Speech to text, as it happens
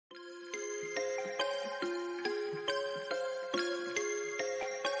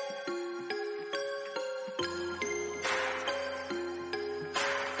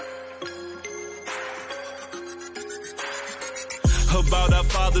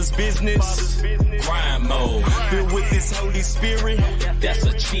Father's business. Crime mode. Filled with this Holy Spirit. That's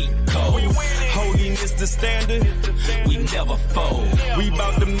a cheat code. Holiness the standard. We never fold. We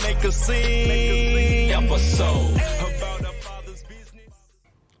about to make a scene. Episode. About our Father's business.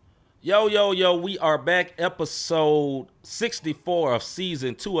 Yo, we are back, episode 64 of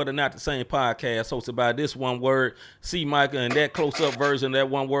season 2 of the Not the Same Podcast, hosted by this one word, C. Micah, and that close-up version of that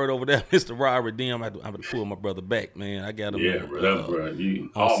one word over there, Mr. Robert D. I'm going to pull my brother back, man. I got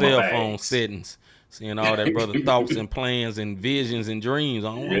him on cell phone settings, seeing all that brother thoughts and plans and visions and dreams.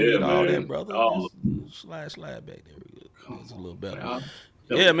 I don't want to get all that, brother. Slide back there. It's a little better.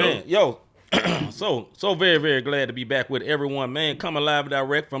 Yeah, man. Yo. So very, very glad to be back with everyone, man. Coming live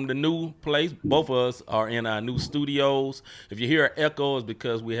direct from the new place. Both of us are in our new studios. If you hear echoes,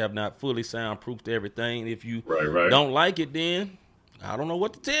 because we have not fully soundproofed everything. If you don't like it, then I don't know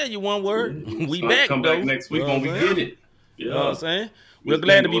what to tell you. One word. We back, come though. back next week when we get it. You know what I'm saying? We're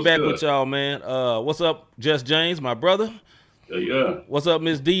glad to be back with y'all, man. What's up, Just James, my brother? Yeah. What's up,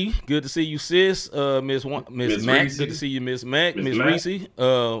 Miss D? Good to see you, sis. Miss Mac. Reese. Good to see you, Miss Mac. Miss Reese.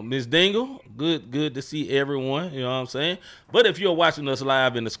 Miss Dingle. Good to see everyone. You know what I'm saying? But if you're watching us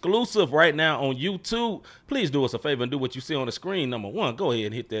live and exclusive right now on YouTube, please do us a favor and do what you see on the screen. Number one, go ahead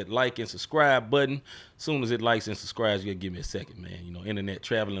and hit that like and subscribe button. As soon as it likes and subscribes, you'll give me a second, man. You know, internet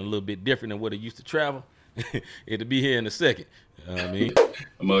traveling a little bit different than what it used to travel. It'll be here in a second. You know what I mean?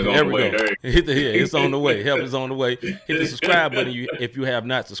 There we go. It's on the way. Help is on the way. Hit the subscribe button if you have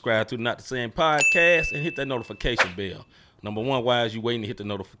not subscribed to Not the Same Podcast, and hit that notification bell. Number one, why is you waiting to hit the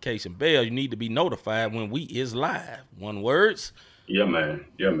notification bell? You need to be notified when we is live. One words. Yeah, man.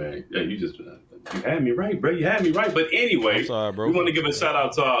 Yeah, you had me right, bro. You had me right. But anyway, I'm sorry, bro. We want to give a shout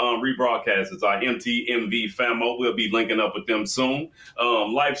out to our rebroadcasters, our MTMV famo. We'll be linking up with them soon.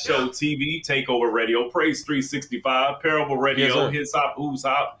 Live Show TV, Takeover Radio, Praise 365, Parable Radio, His Hop, Who's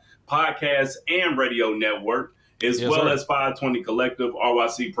Hop, Podcast and Radio Network, as well as 520 Collective,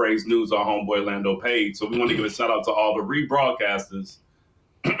 RYC Praise News, our homeboy Lando Page. So we want to give a shout out to all the rebroadcasters,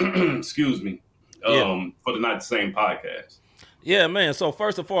 excuse me, for the Not the Same Podcast. Yeah, man. So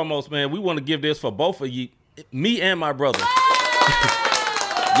first and foremost, man, we want to give this for both of you, me and my brother.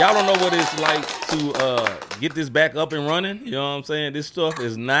 Y'all don't know what it's like to get this back up and running. You know what I'm saying? This stuff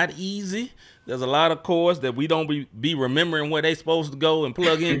is not easy. There's a lot of cords that we don't be remembering where they supposed to go and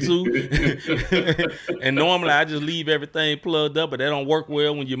plug into. And normally I just leave everything plugged up, but that don't work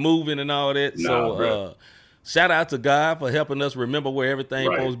well when you're moving and all that. Shout out to God for helping us remember where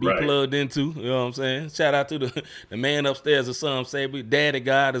everything supposed to be plugged into. You know what I'm saying? Shout out to the man upstairs, as some say, Daddy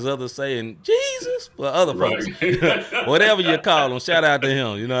God, as others saying, Jesus, for other folks. Whatever you call him, shout out to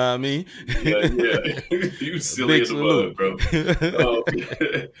him. You know what I mean? Yeah. You silly as a bug, bro.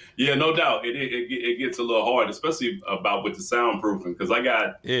 Yeah, no doubt. It gets a little hard, especially about with the soundproofing, because I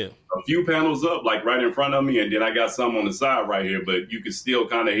got a few panels up, like right in front of me, and then I got some on the side right here, but you can still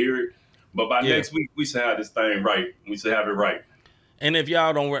kind of hear it. But by next week, we should have this thing right. We should have it right. And if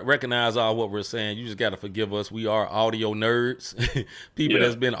y'all don't recognize all what we're saying, you just got to forgive us. We are audio nerds, people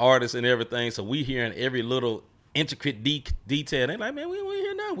that's been artists and everything. So we hearing every little intricate detail. They're like, man, we ain't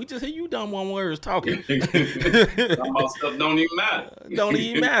hear nothing. We just hear you dumb one words talking. Some stuff don't even matter. Don't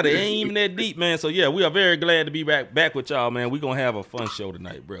even matter. It ain't even that deep, man. So, yeah, we are very glad to be back with y'all, man. We're going to have a fun show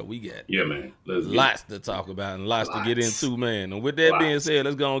tonight, bro. We got lots to talk about and lots to get into, man. And with that being said,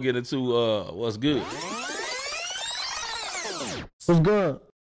 let's go and get into what's good. What's good?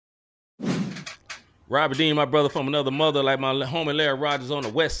 Robert Dean, my brother from another mother, like my homie Larry Rogers on the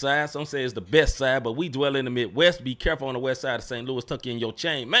west side. Some say it's the best side, but we dwell in the Midwest. Be careful on the west side of St. Louis. Tuck in your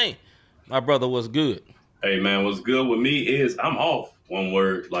chain. Man, my brother, what's good? Hey, man, what's good with me is I'm off. One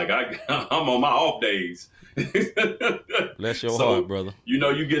word. Like, I'm on my off days. Bless your heart, brother.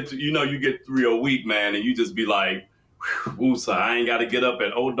 You get 3 a week, man, and you just be like, so I ain't got to get up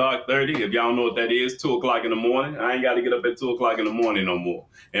at dark 30. If y'all don't know what that is, 2 o'clock in the morning. I ain't got to get up at 2 o'clock in the morning no more.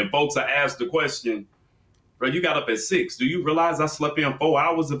 And folks are asked the question, bro, you got up at 6. Do you realize I slept in 4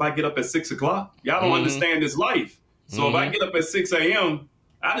 hours if I get up at 6 o'clock? Y'all don't understand this life. So if I get up at 6 a.m.,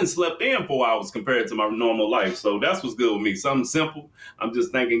 I done slept in 4 hours compared to my normal life. So that's what's good with me. Something simple. I'm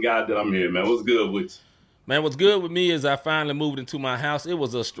just thanking God that I'm here, man. What's good with you? Man, what's good with me is I finally moved into my house. It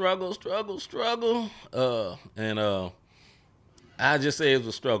was a struggle. I just say it was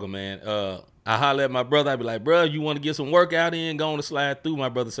a struggle, man. I holler at my brother. I be like, bro, you want to get some workout in? Go on to slide through. My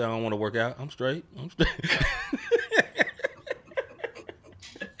brother said, I don't want to work out. I'm straight.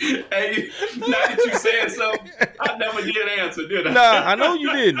 Hey, now that you said so, I never did answer, did I? Nah, I know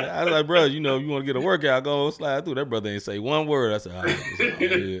you didn't. I was like, bro, you know, you want to get a workout, go slide through. That brother ain't say one word. I said, all right, it's all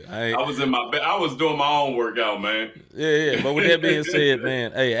good. I was in my bed. I was doing my own workout, man. Yeah. But with that being said,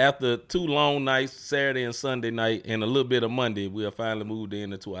 man, hey, after 2 long nights, Saturday and Sunday night, and a little bit of Monday, we have finally moved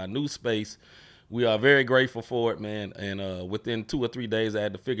into our new space. We are very grateful for it, man. And within 2 or 3 days, I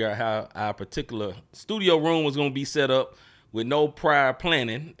had to figure out how our particular studio room was going to be set up with no prior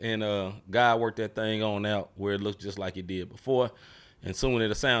planning. And God worked that thing on out where it looks just like it did before. And soon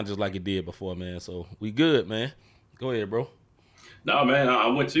it'll sound just like it did before, man. So we good, man. Go ahead, bro. No, man,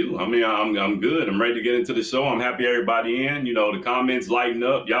 I'm with you. I mean, I'm good. I'm ready to get into the show. I'm happy everybody in. You know, the comments lighten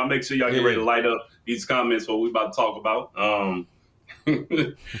up. Y'all make sure y'all get ready to light up these comments for what we about to talk about.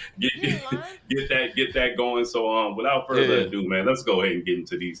 Get that going. So without further ado, man, let's go ahead and get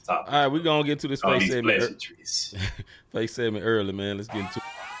into these topics. All right, we're gonna get to this face segment. Face segment early, man. Let's get into it.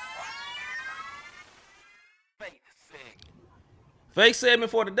 Fake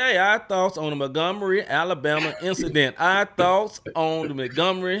segment for today. Our thoughts on the Montgomery, Alabama incident.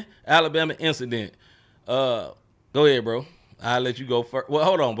 Go ahead, bro. I'll let you go first. Well,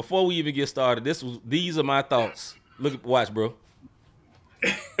 hold on. Before we even get started, these are my thoughts. Watch, bro.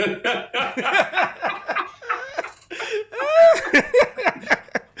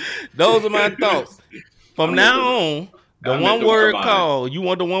 Those are my thoughts. From now on, the one word call. You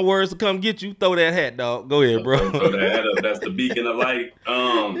want the one words to come get you? Throw that hat, dog. Go ahead, bro. Throw that hat up. That's the beacon of light.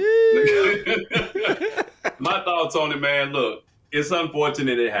 My thoughts on it, man. Look, it's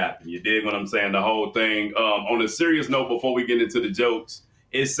unfortunate it happened. You dig what I'm saying? The whole thing. On a serious note, before we get into the jokes,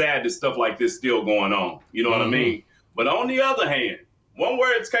 it's sad that stuff like this still going on. You know what I mean? But on the other hand, one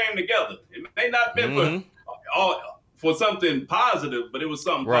words came together. It may not have been for something positive, but it was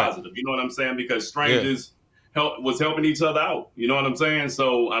something positive. You know what I'm saying? Because strangers was helping each other out. You know what I'm saying?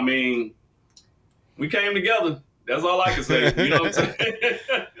 So, I mean, we came together. That's all I can say. You know what I'm saying?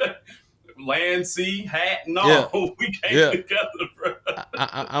 Land, sea, hat, and all. We came together, bro.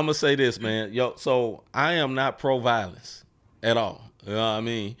 I'm going to say this, man. So I am not pro-violence at all. You know what I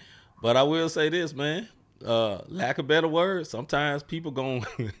mean? But I will say this, man. Lack of better words, sometimes people gon'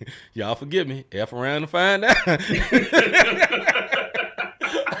 y'all forgive me, F around and find out.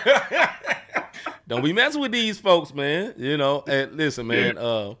 Don't be messing with these folks, man. You know, and listen, man,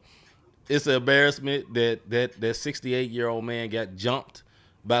 it's an embarrassment that 68-year-old man got jumped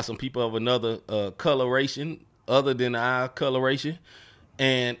by some people of another coloration other than our coloration.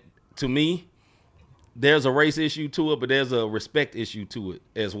 And to me, there's a race issue to it, but there's a respect issue to it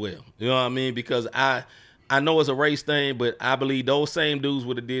as well. You know what I mean? Because I know it's a race thing, but I believe those same dudes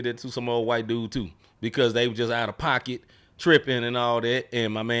would have did it to some old white dude too, because they were just out of pocket, tripping and all that.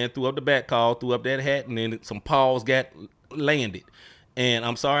 And my man threw up the back call, threw up that hat, and then some paws got landed. And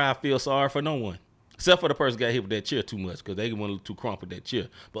I'm sorry, I feel sorry for no one, except for the person who got hit with that chair too much, because they went a little too crump with that chair.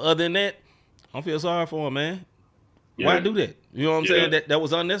 But other than that, I don't feel sorry for him, man. Yeah. Why do that? You know what I'm saying? That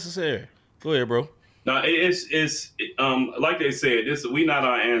was unnecessary. Go ahead, bro. No, it's like they said, we not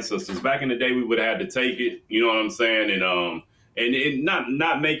our ancestors. Back in the day, we would have had to take it. You know what I'm saying? And it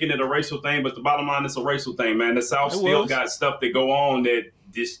not making it a racial thing, but the bottom line, it's a racial thing, man. The South still got stuff that go on that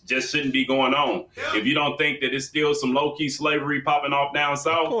just shouldn't be going on. Yeah. If you don't think that it's still some low key slavery popping off down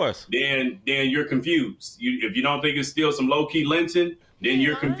south, of course, then you're confused. If you don't think it's still some low key lynching, then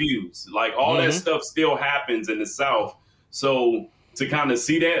you're confused. Like all that stuff still happens in the South. So to kind of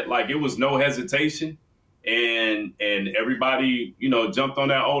see that, like it was no hesitation, and everybody, you know, jumped on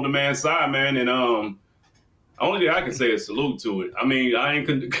that older man's side, man. And only thing I can say is salute to it. I mean, I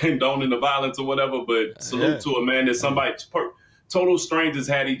ain't condoning the violence or whatever, but salute to it, man. That somebody, total strangers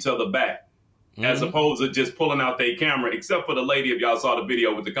had each other back, as opposed to just pulling out their camera. Except for the lady, if y'all saw the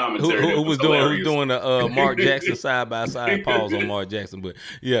video with the commentary, who was doing the Mark Jackson side by side pause on Mark Jackson, but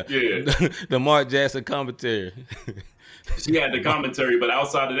the Mark Jackson commentary. She had the commentary, but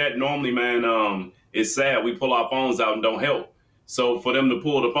outside of that, normally, man, it's sad. We pull our phones out and don't help. So for them to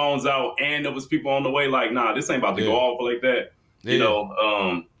pull the phones out, and there was people on the way like, nah, this ain't about to go off like that. You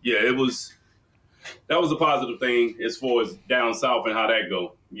know, it was. That was a positive thing as far as down south and how that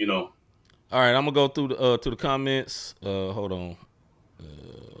go. You know. All right, I'm gonna go through to the comments. Hold on.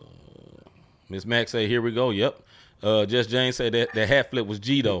 Miss Max say, here we go. Yep. Just Jane said that hat flip was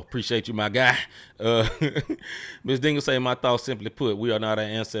G though. Appreciate you, my guy. Miss Dingle say, my thoughts simply put, we are not our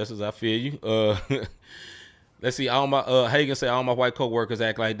ancestors. I feel you. Let's see. All my Hagen say all my white co-workers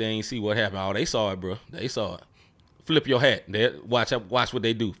act like they ain't see what happened. Oh, they saw it, bro. They saw it. Flip your hat. Watch what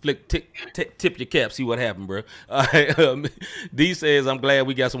they do. Tip your cap. See what happened, bro. All right. D says, I'm glad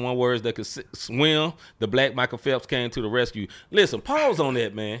we got some one words that could swim. The black Michael Phelps came to the rescue. Listen, pause on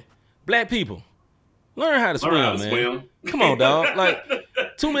that, man. Black people, learn how to swim, man. Come on, dog. Like,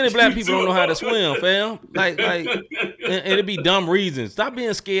 too many black people don't know how to swim, fam. Like, and it be dumb reasons. Stop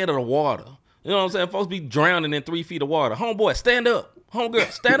being scared of the water. You know what I'm saying? Folks be drowning in 3 feet of water. Homeboy, stand up.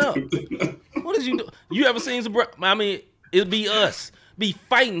 Homegirl, stand up. What did you do? You ever seen some? I mean, it'd be us. Be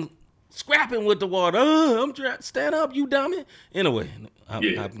fighting, scrapping with the water. I'm trying. Stand up, you dummy. Anyway, I'm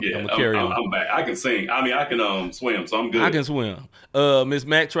gonna carry on. I'm back. I can sing. I mean, I can swim, so I'm good. I can swim. Miss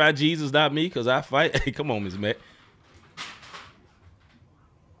Mac, try Jesus, not me, because I fight. Hey, come on, Miss Mac.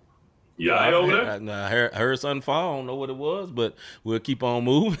 Yeah, I over there. I heard something fall. I don't know what it was, but we'll keep on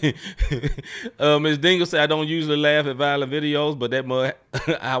moving. Ms. Dingle said, I don't usually laugh at violent videos, but that mud,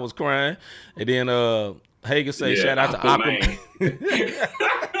 I was crying. And then Hager say, shout out to Aquaman.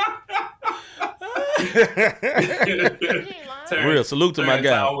 Real salute to my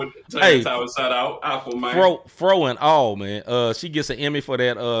guy. Hey, shout out Aquaman. Fro and all, man. She gets an Emmy for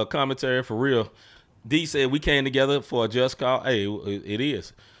that commentary, for real. D said, we came together for a just cause. Hey, it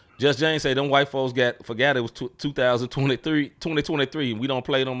is. Just James said, them white folks forgot it was 2023, and we don't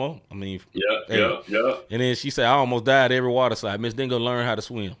play no more. I mean, yeah. And then she said, I almost died every water slide. Miss Dingo, learn how to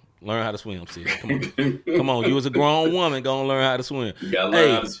swim. Learn how to swim, sis. Come on. Come on. You was a grown woman. Go and learn how to swim. You got to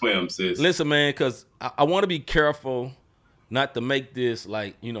learn how to swim, sis. Listen, man, because I want to be careful not to make this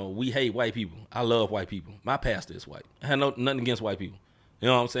like, we hate white people. I love white people. My pastor is white. I have nothing against white people. You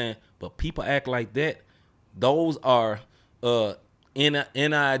know what I'm saying? But people act like that. Those are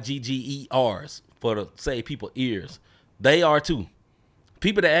NIGGERs for the say people ears. They are too.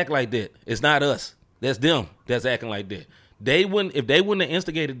 People that act like that, it's not us. That's them that's acting like that. If they wouldn't have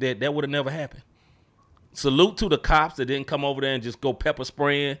instigated that would have never happened. Salute to the cops that didn't come over there and just go pepper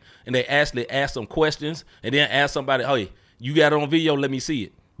spraying, and they actually asked some questions and then asked somebody, hey, you got it on video, let me see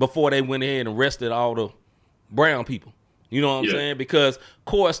it, before they went ahead and arrested all the brown people. You know what I'm saying? Because, of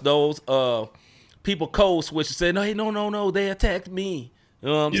course, those people code switch and said, no, they attacked me. You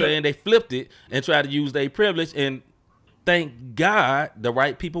know what I'm saying? They flipped it and tried to use their privilege, and thank God the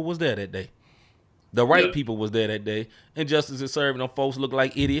right people was there that day. The right people was there that day, and justice is served. Them folks look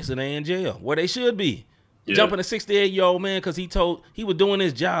like idiots and they in jail, where they should be. Jumping a 68-year-old man because he was doing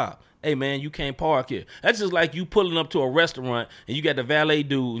his job. Hey, man, you can't park here. That's just like you pulling up to a restaurant and you got the valet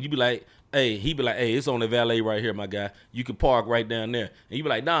dude, and you be like, hey, he be like, hey, it's on the valet right here, my guy. You can park right down there. And you be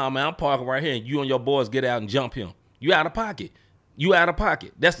like, nah, man, I'm parking right here. And you and your boys get out and jump him. You out of pocket.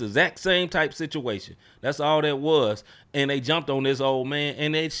 That's the exact same type situation. That's all that was. And they jumped on this old man,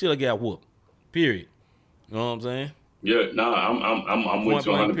 and they should have got whooped. Period. You know what I'm saying? Yeah, I'm with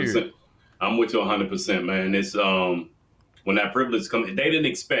you 100%. I'm with you 100%, man. It's when that privilege comes, they didn't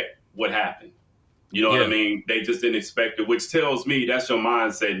expect what happened. You know what I mean? They just didn't expect it, which tells me that's your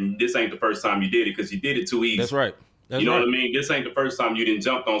mindset. And this ain't the first time you did it because you did it too easy. That's right. You know what I mean? This ain't the first time you didn't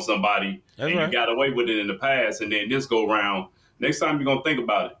jump on somebody and you got away with it in the past, and then this go around. Next time you're gonna think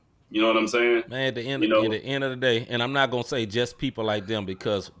about it. You know what I'm saying? Man, at the end of the day, and I'm not gonna say just people like them,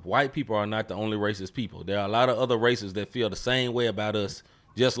 because white people are not the only racist people. There are a lot of other races that feel the same way about us,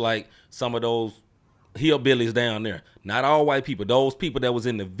 just like some of those hillbillies down there. Not all white people. Those people that was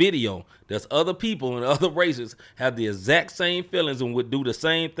in the video, there's other people and other races have the exact same feelings and would do the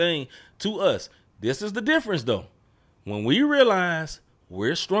same thing to us. This is the difference, though. When we realize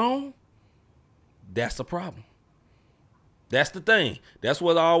we're strong, that's a problem. That's the thing. That's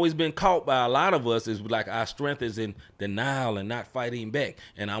what's always been caught by a lot of us, is like our strength is in denial and not fighting back.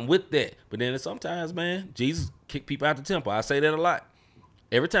 And I'm with that. But then sometimes, man, Jesus kicked people out the temple. I say that a lot.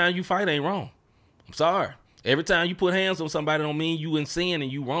 Every time you fight ain't wrong. I'm sorry. Every time you put hands on somebody don't mean you in sin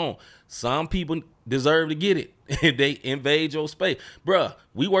and you wrong. Some people deserve to get it. They invade your space. Bruh,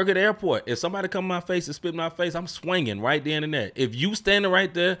 we work at the airport. If somebody come in my face and spit in my face, I'm swinging right then and there. If you standing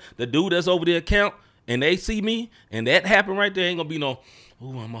right there, the dude that's over the account, and they see me, and that happen right there, ain't gonna be no,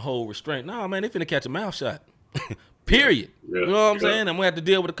 ooh, I'm a whole restraint. No, man, they finna catch a mouth shot. Period. You know what I'm saying? I'm gonna have to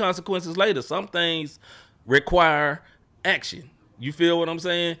deal with the consequences later. Some things require action. You feel what I'm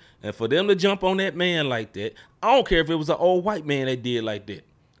saying? And for them to jump on that man like that, I don't care if it was an old white man that did like that.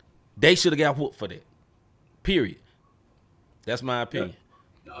 They should have got whooped for that. Period. That's my opinion.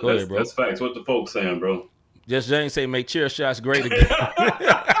 No, Go ahead, bro. That's facts. What the folks saying, bro? Just James say make chair shots great again.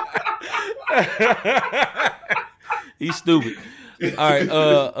 He's stupid. All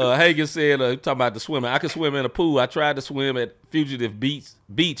right. Hagen said, talking about the swimming. I can swim in a pool. I tried to swim at Fugitive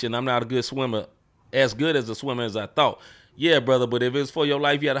Beach, and I'm not a good swimmer, as good as a swimmer as I thought. Yeah, brother, but if it's for your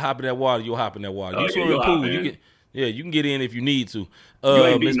life, you got to hop in that water, you'll hop in that water. You swim in a pool, Yeah, you can get in if you need to. You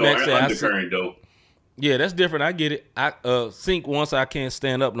ain't Miss being Max no said, undercurrent though. yeah, that's different. I get it. I sink once I can't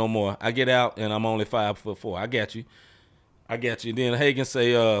stand up no more. I get out and I'm only 5'4". I got you. Then Hagen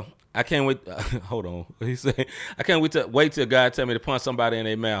say, I can't wait. Hold on. He said, I can't wait till God tell me to punch somebody in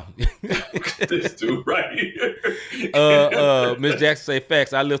their mouth. This dude right here. Miss Jackson say,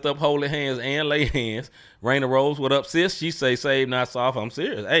 facts. I lift up holy hands and lay hands. Raina Rose, what up, sis? She say, save, not soft. I'm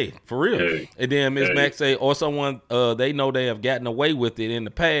serious. Hey, for real. Hey. And then Miss Max say, or someone, they know they have gotten away with it in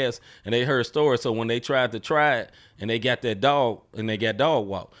the past and they heard stories. So when they tried to try it and they got that dog and they got dog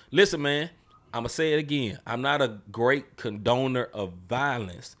walk. Listen, man, I'm going to say it again. I'm not a great condoner of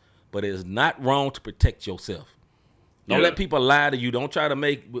violence, but it is not wrong to protect yourself. Don't let people lie to you. Don't try to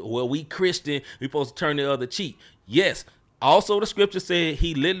make, well, we Christian, we supposed to turn the other cheek. Yes. Also, the scripture said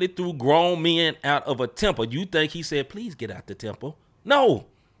he literally threw grown men out of a temple. You think he said, please get out the temple? No.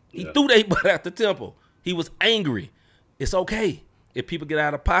 He threw their butt out the temple. He was angry. It's okay if people get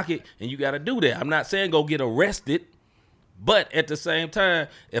out of pocket and you got to do that. I'm not saying go get arrested. But at the same time,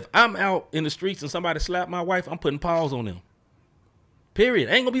 if I'm out in the streets and somebody slap my wife, I'm putting paws on them. Period.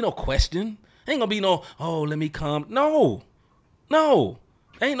 Ain't gonna be no question. Ain't gonna be no, oh, let me come. No.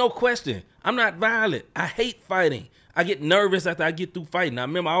 Ain't no question. I'm not violent. I hate fighting. I get nervous after I get through fighting. I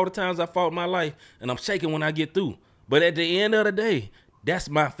remember all the times I fought in my life, and I'm shaking when I get through. But at the end of the day, that's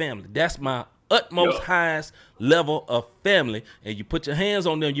my family. That's my utmost highest level of family. And you put your hands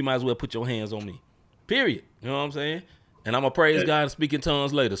on them, you might as well put your hands on me. Period. You know what I'm saying? And I'm going to praise God and speak in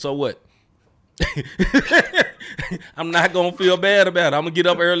tongues later. So what? I'm not going to feel bad about it. I'm going to get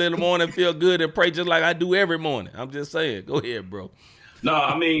up early in the morning and feel good and pray just like I do every morning. I'm just saying. Go ahead, bro. No,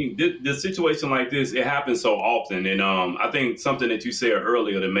 I mean, the situation like this, it happens so often. And I think something that you said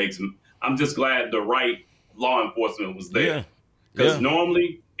earlier that makes, I'm just glad the right law enforcement was there. Because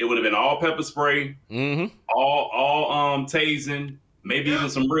normally it would have been all pepper spray, all tasing, maybe even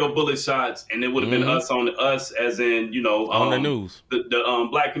some real bullet shots, and it would have been us as in, you know, on the news, the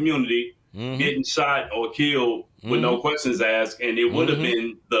black community getting shot or killed with no questions asked, and it would have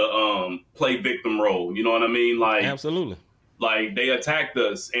been the play victim role. You know what I mean? Like, absolutely. Like, they attacked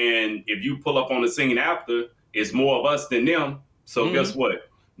us, and if you pull up on the scene after, it's more of us than them. So guess what?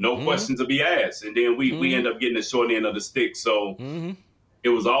 No questions will be asked, and then we end up getting the short end of the stick. So it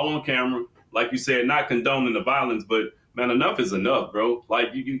was all on camera, like you said, not condoning the violence, but man, enough is enough, bro. Like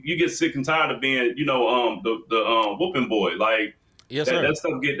you get sick and tired of being, you know, the whooping boy. Like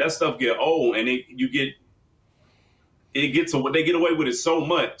that stuff get old, and they get away with it so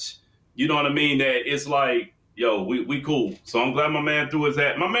much. You know what I mean? That it's like, yo, we cool. So I'm glad my man threw his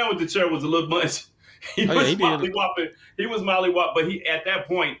hat. My man with the chair was a little much. He was mollywopping. He was mollywopping, but he at that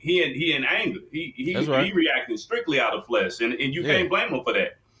point he in anger. He reacted strictly out of flesh, and you can't blame him for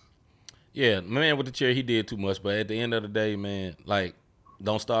that. Yeah, my man with the chair, he did too much. But at the end of the day, man, like,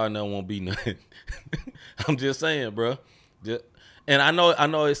 don't start, nothing won't be nothing. I'm just saying, bro. And I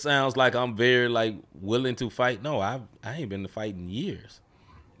know it sounds like I'm very like willing to fight. No, I ain't been to fight in years.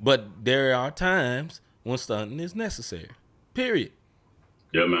 But there are times when stunting is necessary. Period.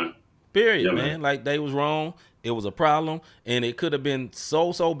 Yeah, man. Period, yeah, man. Like, they was wrong. It was a problem, and it could have been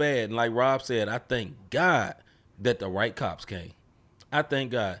so bad. And like Rob said, I thank God that the right cops came. I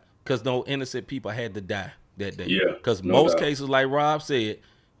thank God. Because no innocent people had to die that day. Yeah. Because most cases, like Rob said,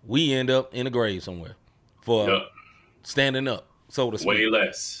 we end up in a grave somewhere for standing up, so to speak. Way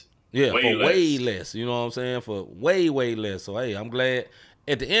less. Yeah, way less. You know what I'm saying? For way less. So, hey, I'm glad.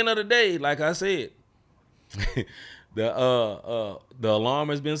 At the end of the day, like I said, the alarm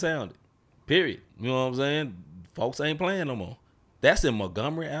has been sounded. Period. You know what I'm saying? Folks ain't playing no more. That's in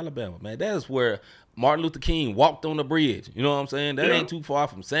Montgomery, Alabama, man. That is where Martin Luther King walked on the bridge. You know what I'm saying? That ain't too far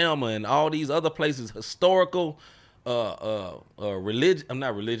from Selma and all these other places, historical,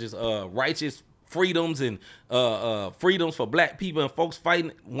 righteous freedoms and freedoms for black people, and folks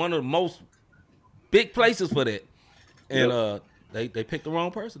fighting one of the most big places for that. And they picked the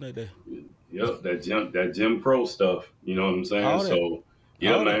wrong person that day. Yep, that Jim Crow stuff. You know what I'm saying? So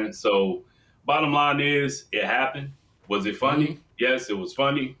man. So bottom line is, it happened. Was it funny? Yes, it was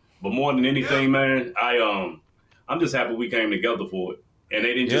funny. But more than anything, man, I'm just happy we came together for it. And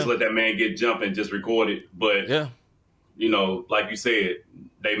they didn't just let that man get jumped and just record it. But, you know, like you said,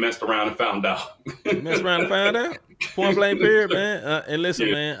 they messed around and found out. Point blank period, man. And listen,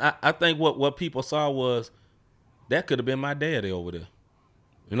 man, I think what people saw was, that could have been my daddy over there.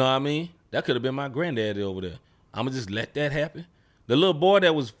 You know what I mean? That could have been my granddaddy over there. I'm going to just let that happen. The little boy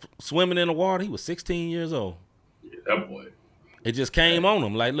that was swimming in the water, he was 16 years old. Yeah, that boy. It just came on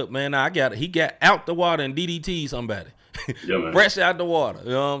him. Like, look, man, he got out the water and DDT somebody. Yeah, man. Fresh out the water.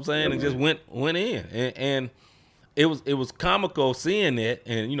 You know what I'm saying? And just went in. And it was comical seeing that,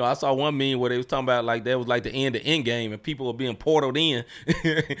 and I saw one meme where they was talking about like that was like the end of Endgame, and people were being portaled in,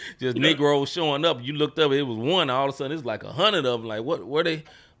 just Negroes showing up. You looked up, it was one. All of a sudden, it's like 100 of them. Like, what were they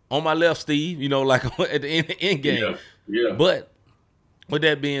on my left, Steve? Like at the end of Endgame. Yeah. But with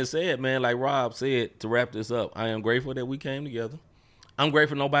that being said, man, like Rob said, to wrap this up, I am grateful that we came together. I'm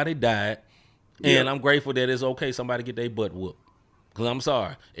grateful nobody died, and I'm grateful that it's okay somebody get their butt whooped. Cause I'm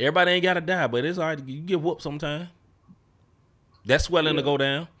sorry, everybody ain't gotta die, but it's all right. You get whooped sometime. That swelling to go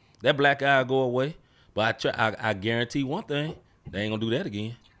down, that black eye go away. But I guarantee one thing: they ain't gonna do that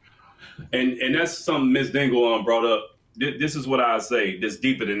again. And that's something Miss Dingle brought up. This is what I say. That's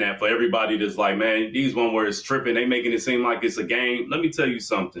deeper than that for everybody. That's like, man, these one words tripping. They making it seem like it's a game. Let me tell you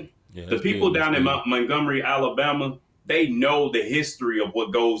something. Yeah, the people down in Montgomery, Alabama, they know the history of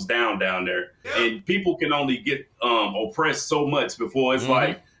what goes down there. And people can only get oppressed so much before it's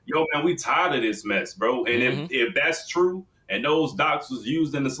like, yo, man, we tired of this mess, bro. And if that's true, and those docks was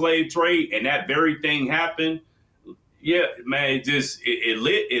used in the slave trade, and that very thing happened, yeah, man, it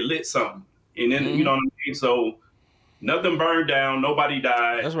lit something. And then, you know what I mean? So nothing burned down, nobody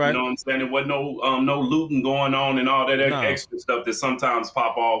died. That's right. You know what I'm saying? There wasn't no looting going on and all that extra stuff that sometimes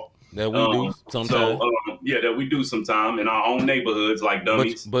pop off. That we do sometimes. So, that we do sometimes in our own neighborhoods like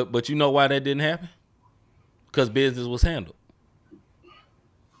dummies. But you know why that didn't happen? Because business was handled.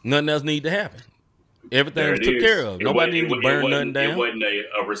 Nothing else needed to happen. Everything was took care of. Nobody needed to burn nothing down. It wasn't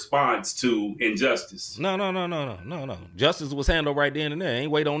a response to injustice. No. Justice was handled right then and there.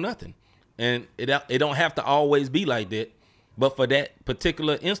 Ain't wait on nothing. And it don't have to always be like that. But for that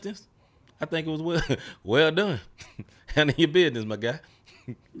particular instance, I think it was well done. Handle your business, my guy.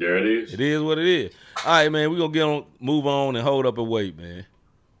 There it is. It is what it is. All right, man. We're going to move on and hold up and wait, man.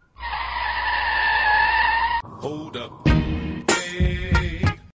 Hold up.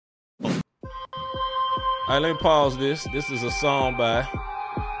 All right, let me pause this. This is a song by...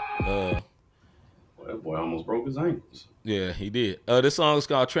 that boy almost broke his ankles. Yeah, he did. This song is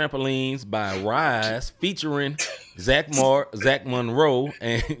called Trampolines by Rise, featuring Zach Monroe,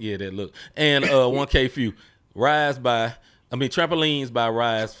 and and 1K Few. Trampolines by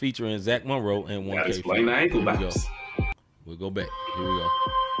Rise, featuring Zach Monroe and 1K Few. Explain the ankle bounce. We'll go back. Here we go.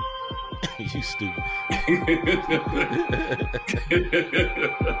 You stupid.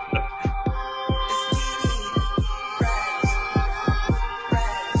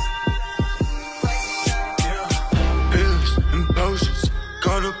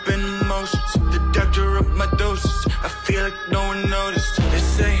 Caught up in emotions, the doctor of my doses. I feel like no one noticed. They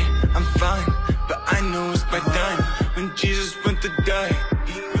say I'm fine, but I know it's my time. When Jesus went to die,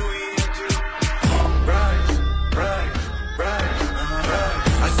 he knew he had to rise.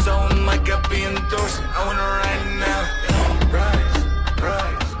 I saw him like I be endorsing. I wanna ride now. Rise.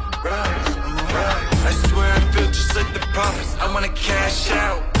 I swear I feel just like the prophets. I wanna cash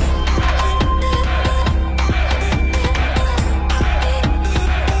out.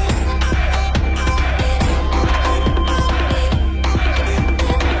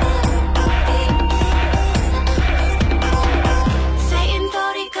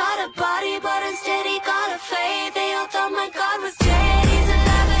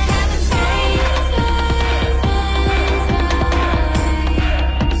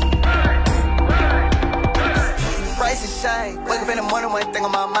 Wake up in the morning, one thing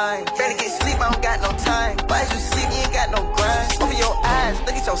on my mind. Better get sleep, I don't got no time. Why you sleep, you ain't got no grind. Open your eyes,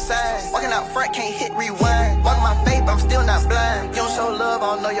 look at your signs. Walking out front, can't hit rewind. Walking my faith, I'm still not blind. You don't show love,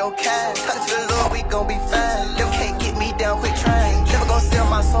 I don't know your kind. Talk to the Lord, we gon' be fine. Never can't get me down, quit trying. Never gon' sell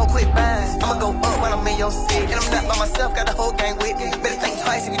my soul, quit buying. I'ma go up when I'm in your city. And I'm not by myself, got the whole gang with me. Better think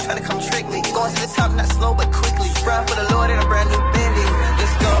twice if you try to come trick me. Going to the top, not slow, but quickly. Ride for the Lord in a brand new Bentley.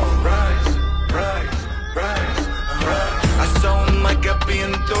 Let's go. Rise. I saw him like I be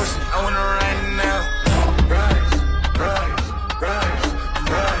endorsing. I wanna ride now. Rise.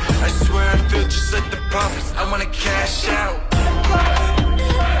 I swear I feel just like the prophets. I wanna cash out.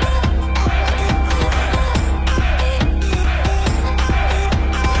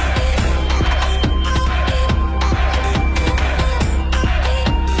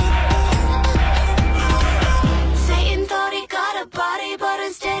 Satan thought he got a body, but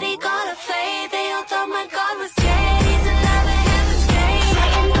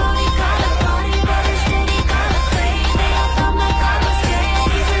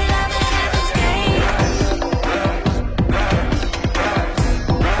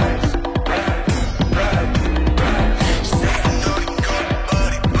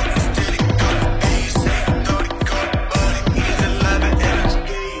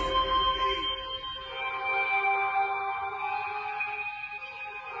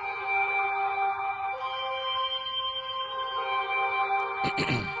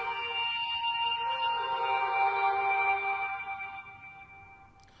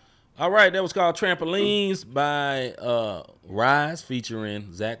All right, that was called Trampolines by Rise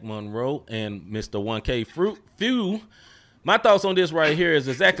featuring Zach Monroe and Mr. 1K Few. My thoughts on this right here is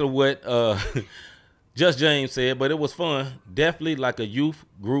exactly what Just James said, but it was fun. Definitely like a youth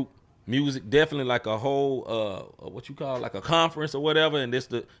group music, definitely like a whole what you call like a conference or whatever, and this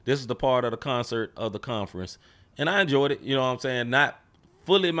is the part of the concert of the conference. And I enjoyed it, you know what I'm saying? Not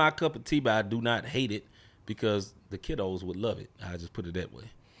fully my cup of tea, but I do not hate it because the kiddos would love it. I just put it that way.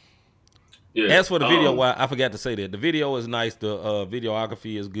 Yeah. As for the video, I forgot to say that. The video is nice. The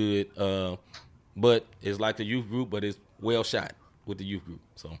videography is good. But it's like the youth group, but it's well shot with the youth group.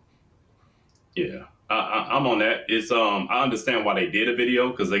 So, yeah, I'm on that. It's I understand why they did a video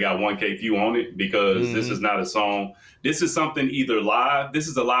because they got 1K Few on it because this is not a song. This is something either live. This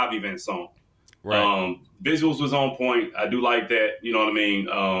is a live event song. Right. Visuals was on point. I do like that. You know what I mean?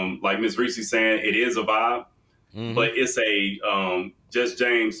 Like Miss Reese saying, it is a vibe, but it's a Just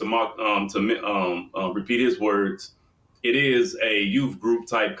James to repeat his words. It is a youth group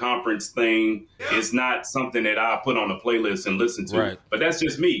type conference thing. It's not something that I put on a playlist and listen to. Right. But that's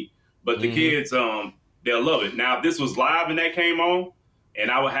just me. But the kids, they'll love it. Now, if this was live and that came on,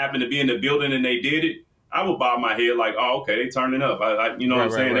 and I would happen to be in the building and they did it, I would bob my head like, oh, okay, they turning up. You know what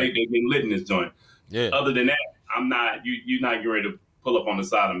I'm saying? Right. They getting lit in this joint. Yeah. Other than that, I'm not. You're not getting ready to pull up on the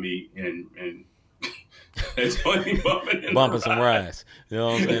side of me and bumping some rides. You know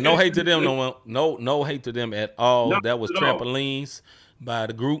what I'm saying? No hate to them, no hate to them at all. No, that was Trampolines by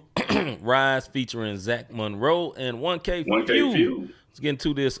the group Rise featuring Zach Monroe and 1K Few. Let's get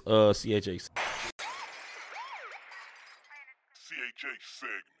into this CHA segment.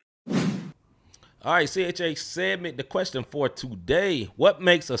 All right, CHA segment. The question for today: what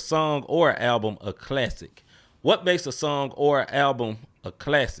makes a song or album a classic? What makes a song or album a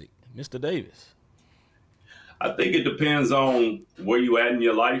classic, Mr. Davis? I think it depends on where you at in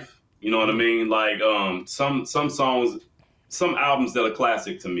your life. You know what I mean? Like some songs, some albums that are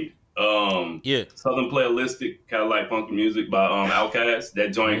classic to me. Southern Playalistic, kind of like funky music by Outkast.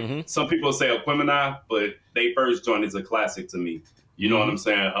 That joint. Some people say Aquemini, but they first joint is a classic to me. You know what I'm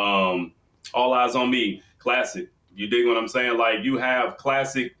saying? All Eyes on Me, classic. You dig what I'm saying? Like you have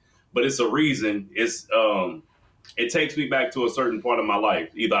classic, but it's a reason. It's it takes me back to a certain part of my life.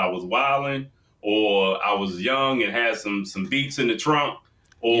 Either I was wilding, or I was young and had some beats in the trunk,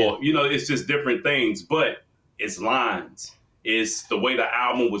 or, you know, it's just different things. But it's lines. It's the way the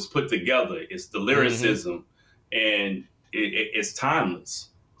album was put together. It's the lyricism. And it's timeless.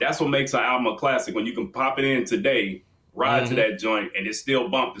 That's what makes an album a classic. When you can pop it in today, ride to that joint, and it still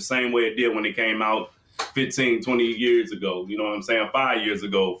bumped the same way it did when it came out 15, 20 years ago. You know what I'm saying? 5 years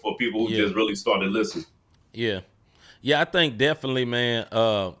ago for people who just really started listening. Yeah. Yeah, I think definitely, man,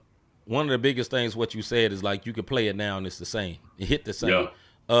 one of the biggest things what you said is like you can play it now and it's the same. It hit the same.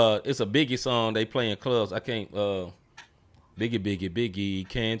 Yeah. It's a Biggie song they play in clubs. I can't Biggie,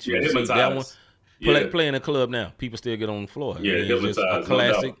 can't you see that one? Play in a club now. People still get on the floor. Yeah, it's just a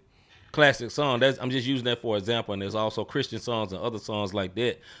classic song. I'm just using that for example, and there's also Christian songs and other songs like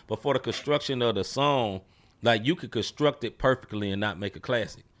that. But for the construction of the song, like you could construct it perfectly and not make a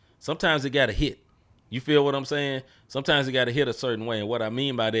classic. Sometimes it got to hit. You feel what I'm saying? Sometimes it got to hit a certain way. And what I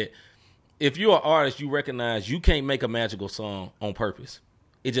mean by that, if you're an artist, you recognize you can't make a magical song on purpose.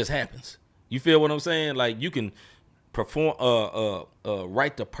 It just happens. You feel what I'm saying? Like you can perform,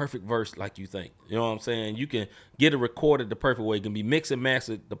 write the perfect verse like you think. You know what I'm saying? You can get it recorded the perfect way. It can be mixed and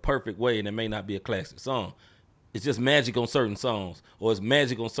mastered the perfect way, and it may not be a classic song. It's just magic on certain songs, or it's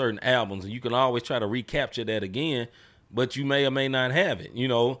magic on certain albums, and you can always try to recapture that again, but you may or may not have it. You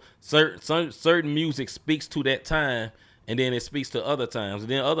know, certain music speaks to that time, and then it speaks to other times.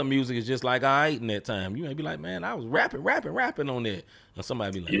 And then other music is just like, all right, in that time. You may be like, man, I was rapping on that. And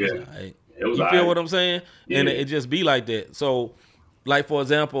somebody be like, yeah, all right. You feel what I'm saying? Yeah. And it just be like that. So, like, for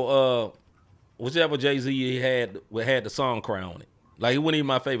example, whichever Jay-Z had the song Cry on it. Like, it wasn't even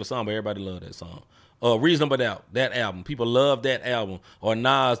my favorite song, but everybody loved that song. Reasonable Doubt, that album. People love that album. Or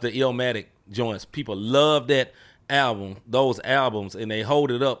Nas, the Illmatic joints. People love that album, those albums, and they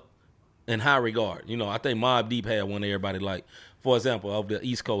hold it up in high regard. You know, I think Mobb Deep had one everybody like, for example, of the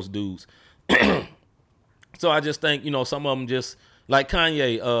East Coast dudes. So I just think, you know, some of them just, like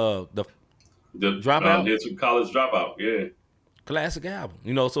Kanye, the Dropout. It's College Dropout, yeah. Classic album.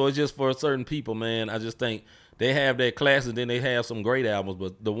 You know, so it's just for certain people, man. I just think they have their classics, then they have some great albums.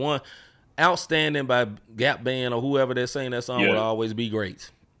 But the one Outstanding by Gap Band or whoever that's saying that song will always be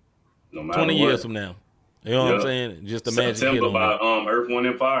great. No matter 20 years from now. You know what I'm saying? Just the magic hit on by Earth, Wind,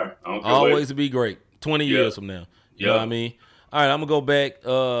 and Fire. Always be great. 20 years from now. You know what I mean? right, I'm gonna go back.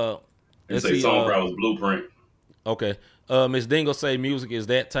 And say Songcry was Blueprint. Okay. Miss Dingle say music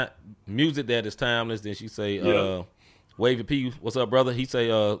that is timeless. Then she say Wavy P, what's up, brother? He say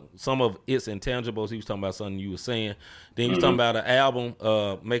some of its intangibles. He was talking about something you were saying. Then he was talking about an album,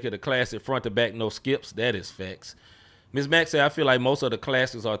 make it a classic front to back, no skips. That is facts. Ms. Mack said, I feel like most of the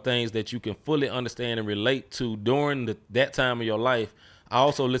classics are things that you can fully understand and relate to during that time of your life. I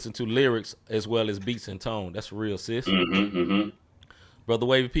also listen to lyrics as well as beats and tone. That's real, sis. Brother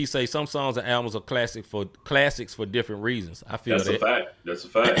Wavy P say some songs and albums are classics for different reasons. I feel That's a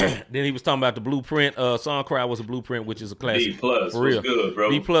fact. Then he was talking about the Blueprint. Songcry was a Blueprint, which is a classic. B+, for real. What's good, bro?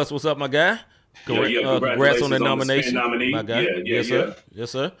 B+, what's up, my guy? Congrats on the nomination, my guy.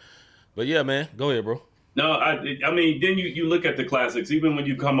 Yes, sir. But yeah, man, go ahead, bro. No, I mean, then you look at the classics. Even when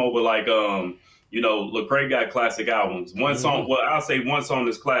you come over, like, Lecrae got classic albums. One song, well, I'll say one song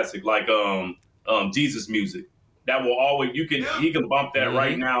is classic, like Jesus Music. That will always he can bump that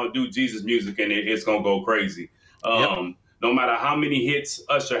right now and do Jesus Music, and it's gonna go crazy. No matter how many hits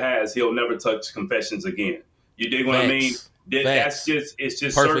Usher has, he'll never touch Confessions again. You dig what I mean? It's just perfect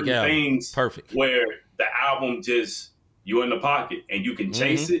certain album. Things where the album just you're in the pocket and you can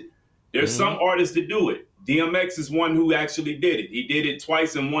chase it. There's some artists that do it. DMX is one who actually did it. He did it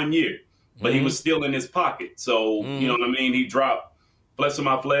twice in 1 year, but he was still in his pocket. So you know what I mean? He dropped Flesh of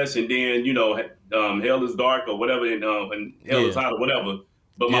My Flesh, and then Hell is Dark or whatever, and Hell is Hot or whatever.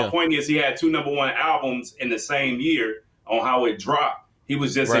 But my point is, he had 2 #1 albums in the same year. On how it dropped, he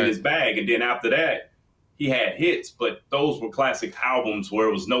was just in his bag, and then after that, he had hits. But those were classic albums where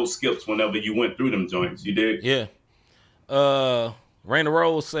it was no skips whenever you went through them joints. You did, yeah. Raina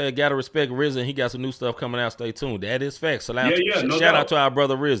Rose said, "Gotta respect Rizzy. He got some new stuff coming out. Stay tuned." That is facts. So shout out to our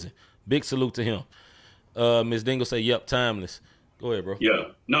brother Rizzy. Big salute to him. Ms. Dingle say, "Yep, timeless." Go ahead, bro.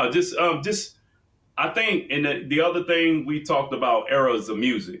 Yeah. No, just I think, and the other thing we talked about eras of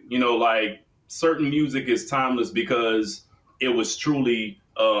music. Like certain music is timeless because it was truly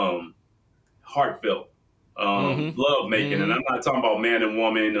heartfelt, love making, and I'm not talking about man and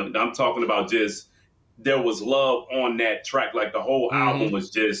woman. I'm talking about just there was love on that track. Like the whole album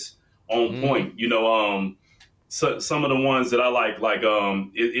was just on point. So some of the ones that I like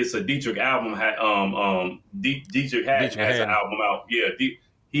it's a Dietrich album. Dietrich has an album out. Yeah,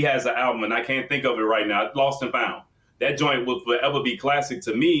 he has an album, and I can't think of it right now. Lost and Found. That joint will forever be classic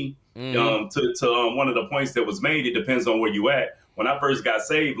to me. To one of the points that was made, it depends on where you at. When I first got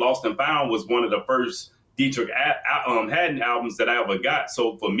saved, Lost and Found was one of the first Dietrich Haddon albums that I ever got.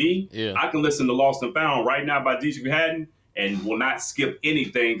 So for me, I can listen to Lost and Found right now by Dietrich Haddon and will not skip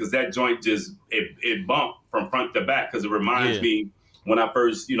anything because that joint just it bumped from front to back because it reminds me when I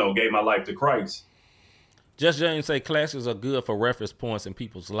first gave my life to Christ. Just James say classics are good for reference points in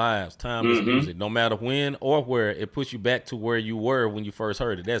people's lives. Timeless music, no matter when or where, it puts you back to where you were when you first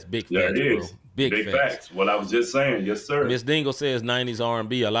heard it. That's big facts, bro. Big facts. What I was just saying, yes, sir. Miss Dingle says 90s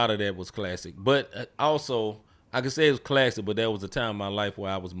R&B. A lot of that was classic, but also I could say it was classic. But there was a time in my life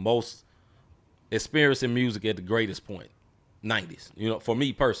where I was most experiencing music at the greatest point. 90s, for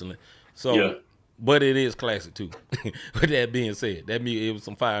me personally. So, but it is classic too. With that being said, it was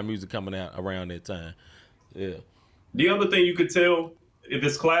some fire music coming out around that time. Yeah. The other thing you could tell if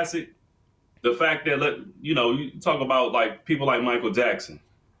it's classic, the fact that you talk about like people like Michael Jackson.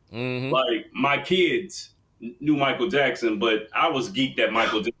 Like my kids knew Michael Jackson, but I was geeked at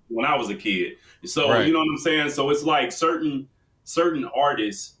Michael Jackson when I was a kid. So you know what I'm saying? So it's like certain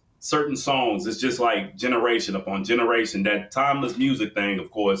artists, certain songs, it's just like generation upon generation. That timeless music thing, of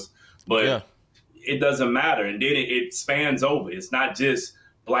course, but it doesn't matter. And then it spans over. It's not just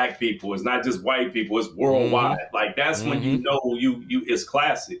Black people, it's not just white people, it's worldwide. Like that's when you it's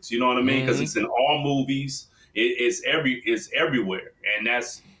classics. You know what I mean? Because it's in all movies. It's everywhere, and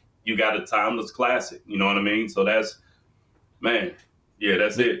that's you got a timeless classic. You know what I mean? So that's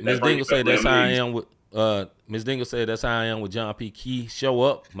that's it. Miss Dingle said that's how I am with. Miss Dingle said that's how I am with John P. Key. Show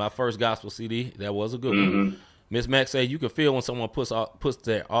Up, my first gospel CD. That was a good one. Miss Mack said you can feel when someone puts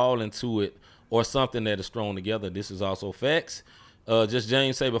their all into it or something that is thrown together. This is also facts. Just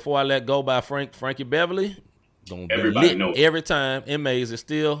James say before I let go by Frankie Beverly. Gonna be lit every time. M.A.'s is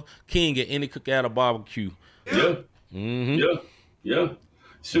still king at any cookout or barbecue. Yeah.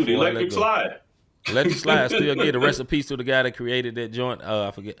 Shoot, Electric Slide. Electric Slide still get a rest in peace to the guy that created that joint.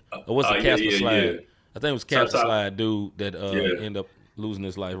 I forget. What's the Casper Slide? Yeah. I think it was Casper Slide dude that ended up losing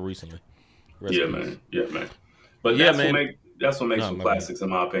his life recently. Man. But that's what makes them classics, in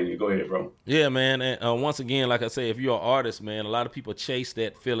my opinion. Go ahead, bro. Yeah, man. And once again, like I say, if you're an artist, man, a lot of people chase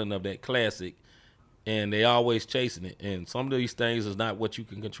that feeling of that classic, and they always chasing it. And some of these things is not what you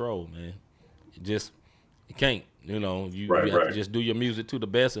can control, man. You can't. You know, you Right, have right. to just do your music to the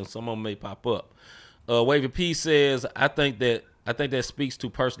best, and some of them may pop up. Wavy P says, I think that speaks to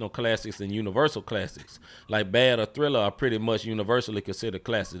personal classics and universal classics. Like Bad or Thriller are pretty much universally considered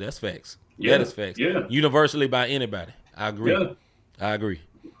classics. That's facts. Yeah, That is facts. yeah. Universally by anybody. I agree. Yeah. I agree.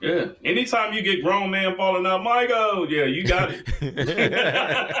 Yeah. Anytime you get grown man falling out, Michael, yeah, you got it.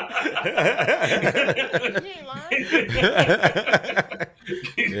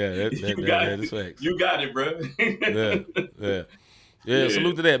 That is facts. You got it, bro. Yeah,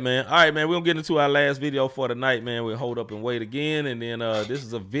 salute to that, man. All right, man, we're going to get into our last video for the night, man. We'll hold up and wait again, and then this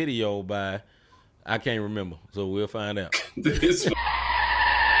is a video by, I can't remember, so we'll find out.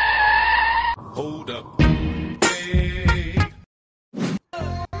 Hold up. Hey.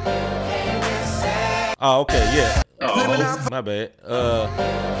 Oh, okay, yeah. Oh. My bad.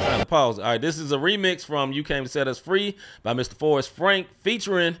 Trying to pause. All right, this is a remix from You Came to Set Us Free by Mr. Forrest Frank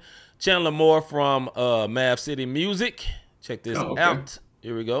featuring Chandler Moore from Mav City Music. Check this out.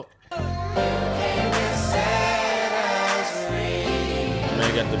 Here we go. Man,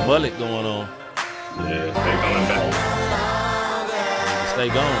 got the bullet going on. Yeah, stay going back. Stay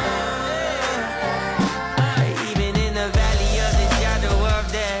gone.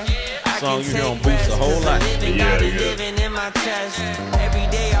 Song you hear on Boost a whole lot. Yeah.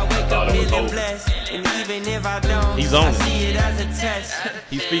 Thought it was over. He's on it.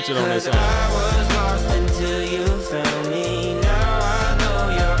 He's featured on this song.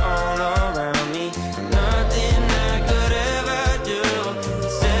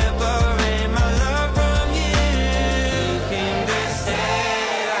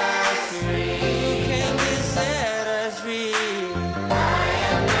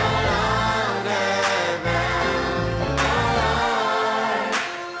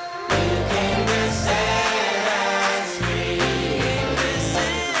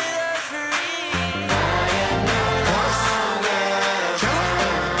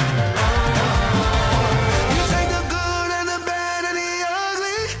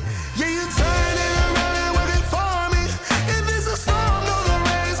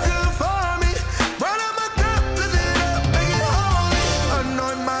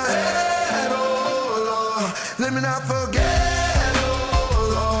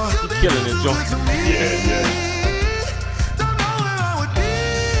 Killing this joint. Yeah.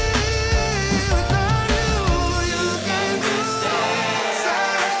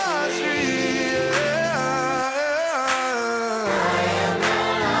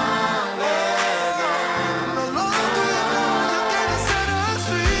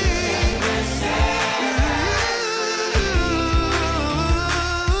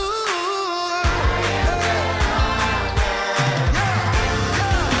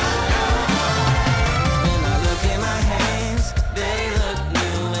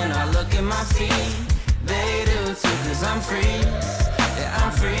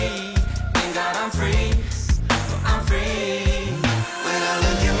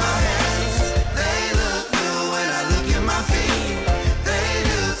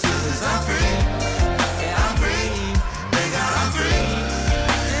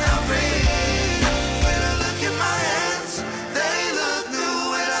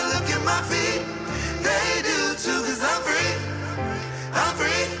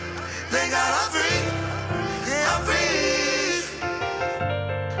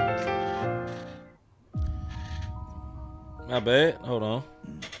 My bad. Hold on.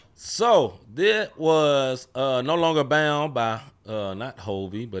 So that was No Longer Bound by not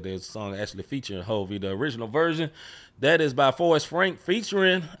Hovey, but there's a song actually featuring Hovey. The original version, that is by Forrest Frank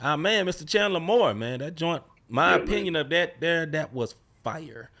featuring our man, Mr. Chandler Moore, man. That joint, my opinion of that there, that was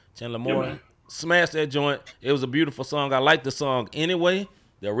fire. Chandler Moore smashed that joint. It was a beautiful song. I like the song anyway.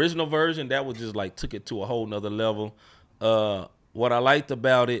 The original version, that was just like took it to a whole nother level. What I liked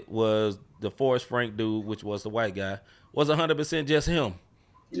about it was the Forrest Frank dude, which was the white guy, was 100% just him.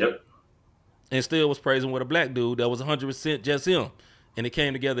 Yep. And still was praising with a black dude that was 100% just him. And it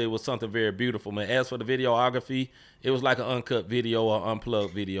came together. It was something very beautiful, man. As for the videography, it was like an uncut video or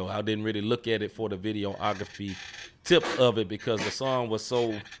unplugged video. I didn't really look at it for the videography tip of it because the song was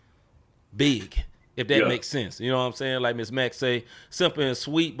so big, if that makes sense. You know what I'm saying? Like Miss Mac say, simple and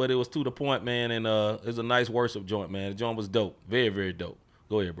sweet, but it was to the point, man. And it was a nice worship joint, man. The joint was dope. Very, very dope.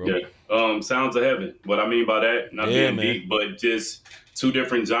 Go ahead, bro. Yeah. Sounds of heaven. What I mean by that, not being man. deep, but just two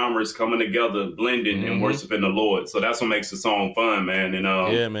different genres coming together, blending and worshiping the Lord. So that's what makes the song fun, man.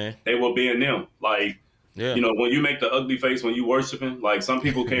 And man. They were being them. Like, you know, when you make the ugly face when you worshiping, like some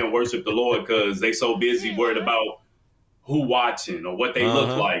people can't worship the Lord because they so busy worried about who watching or what they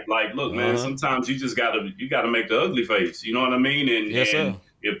look like. Like, look, man, sometimes you just gotta make the ugly face. You know what I mean? And, Yes, and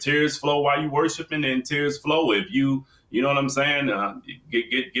If tears flow while you worshiping, then tears flow. If you know what I'm saying,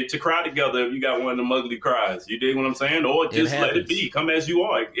 get your cry together if you got one of them ugly cries. You dig what I'm saying? Or just let it be. Come as you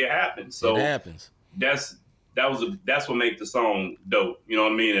are. It happens. So it happens. That's what makes the song dope. You know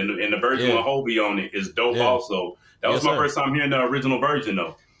what I mean? And the version with Hobie on it is dope also. That was my first time hearing the original version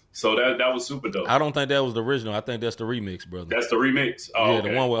though. So that was super dope. I don't think that was the original. I think that's the remix, brother. That's the remix? Oh, yeah, okay.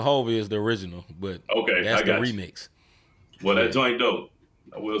 The one with Hobie is the original, but that's the remix. Well, that joint dope.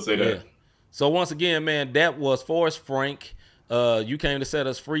 I will say that. Yeah. So once again, man, that was Forrest Frank. You Came to Set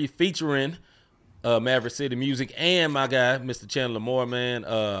Us Free featuring Maverick City Music and my guy, Mr. Chandler Moore, man.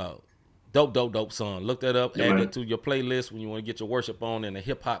 Dope song. Look that up. Add it to your playlist when you want to get your worship on in a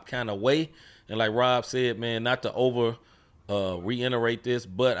hip-hop kind of way. And like Rob said, man, not to reiterate this,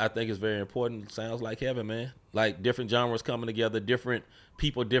 but I think it's very important. It sounds like heaven, man. Like different genres coming together, different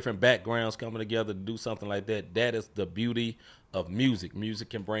people, different backgrounds coming together to do something like that. That is the beauty of music. Music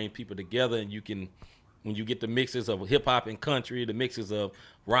can bring people together, and you can, when you get the mixes of hip hop and country, the mixes of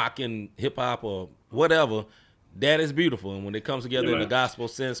rock and hip hop or whatever, that is beautiful. And when it comes together in the gospel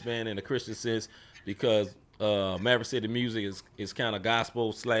sense, man, in the Christian sense, because Maverick City Music is kind of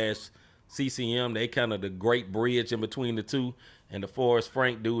gospel / CCM. They kind of the great bridge in between the two. And the Forrest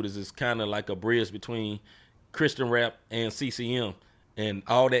Frank dude is kind of like a bridge between Christian rap and CCM. And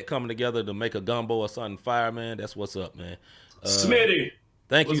all that coming together to make a gumbo or something fire, man. That's what's up, man. Smitty.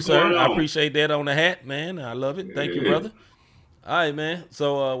 Thank you, sir. I appreciate that on the hat, man. I love it. Thank you, brother. All right, man.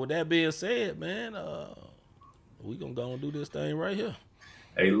 So with that being said, man, we gonna go and do this thing right here.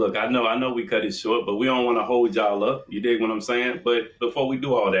 Hey, look, I know we cut it short, but we don't want to hold y'all up. You dig what I'm saying? But before we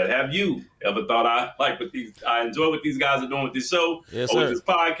do all that, have you ever thought I enjoy what these guys are doing with this show? Yes, or sir. with this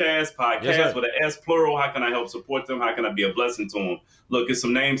podcast Yes, with an S plural? How can I help support them? How can I be a blessing to them? Look, it's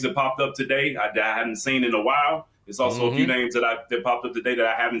some names that popped up today I haven't seen in a while. It's also a few names that popped up today that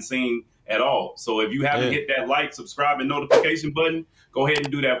I haven't seen at all. So if you haven't hit that like, subscribe, and notification button, go ahead and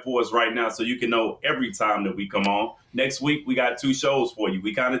do that for us right now so you can know every time that we come on. Next week, we got 2 shows for you.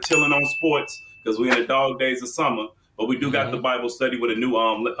 We kind of chilling on sports because we're in the dog days of summer, but we do got the Bible study with a new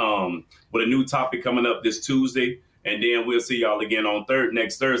topic coming up this Tuesday, and then we'll see y'all again on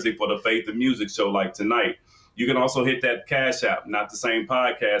next Thursday for the Faith and Music show like tonight. You can also hit that Cash App, Not the Same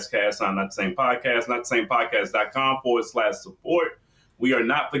Podcast, Cash Sign, Not the Same Podcast, NotTheSamePodcast.com/support. We are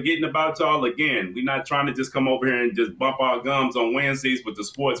not forgetting about y'all again. We're not trying to just come over here and just bump our gums on Wednesdays with the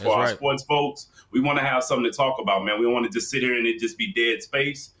sports for our sports folks. We want to have something to talk about, man. We don't want to just sit here and it just be dead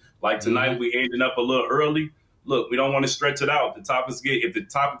space. Like tonight, we ended up a little early. Look, we don't want to stretch it out. If the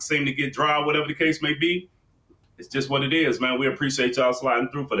topics seem to get dry, whatever the case may be, it's just what it is, man. We appreciate y'all sliding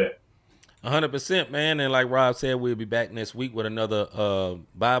through for that. 100%, man. And like Rob said, we'll be back next week with another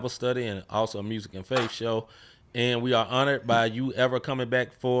Bible study and also a music and faith show. And we are honored by you ever coming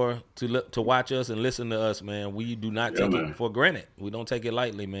back to watch us and listen to us, man. We do not take it for granted. We don't take it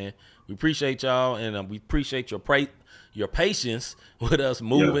lightly, man. We appreciate y'all, and we appreciate your patience with us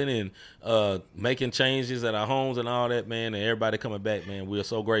moving and making changes at our homes and all that, man. And everybody coming back, man. We are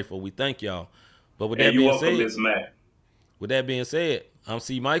so grateful. We thank y'all. But with that being said, Ms. Matt. With that being said, I'm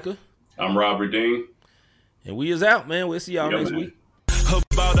C. Micah. I'm Robert Dean. And we is out, man. We'll see y'all next week.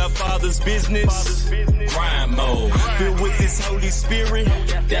 About our Father's business, crime mode, filled with His Holy Spirit,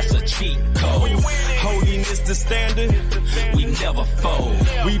 that's a cheat code. Holiness the standard, we never fold.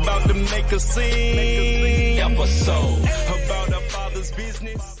 We about to make a scene episode about our Father's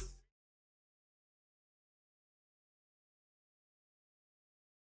business.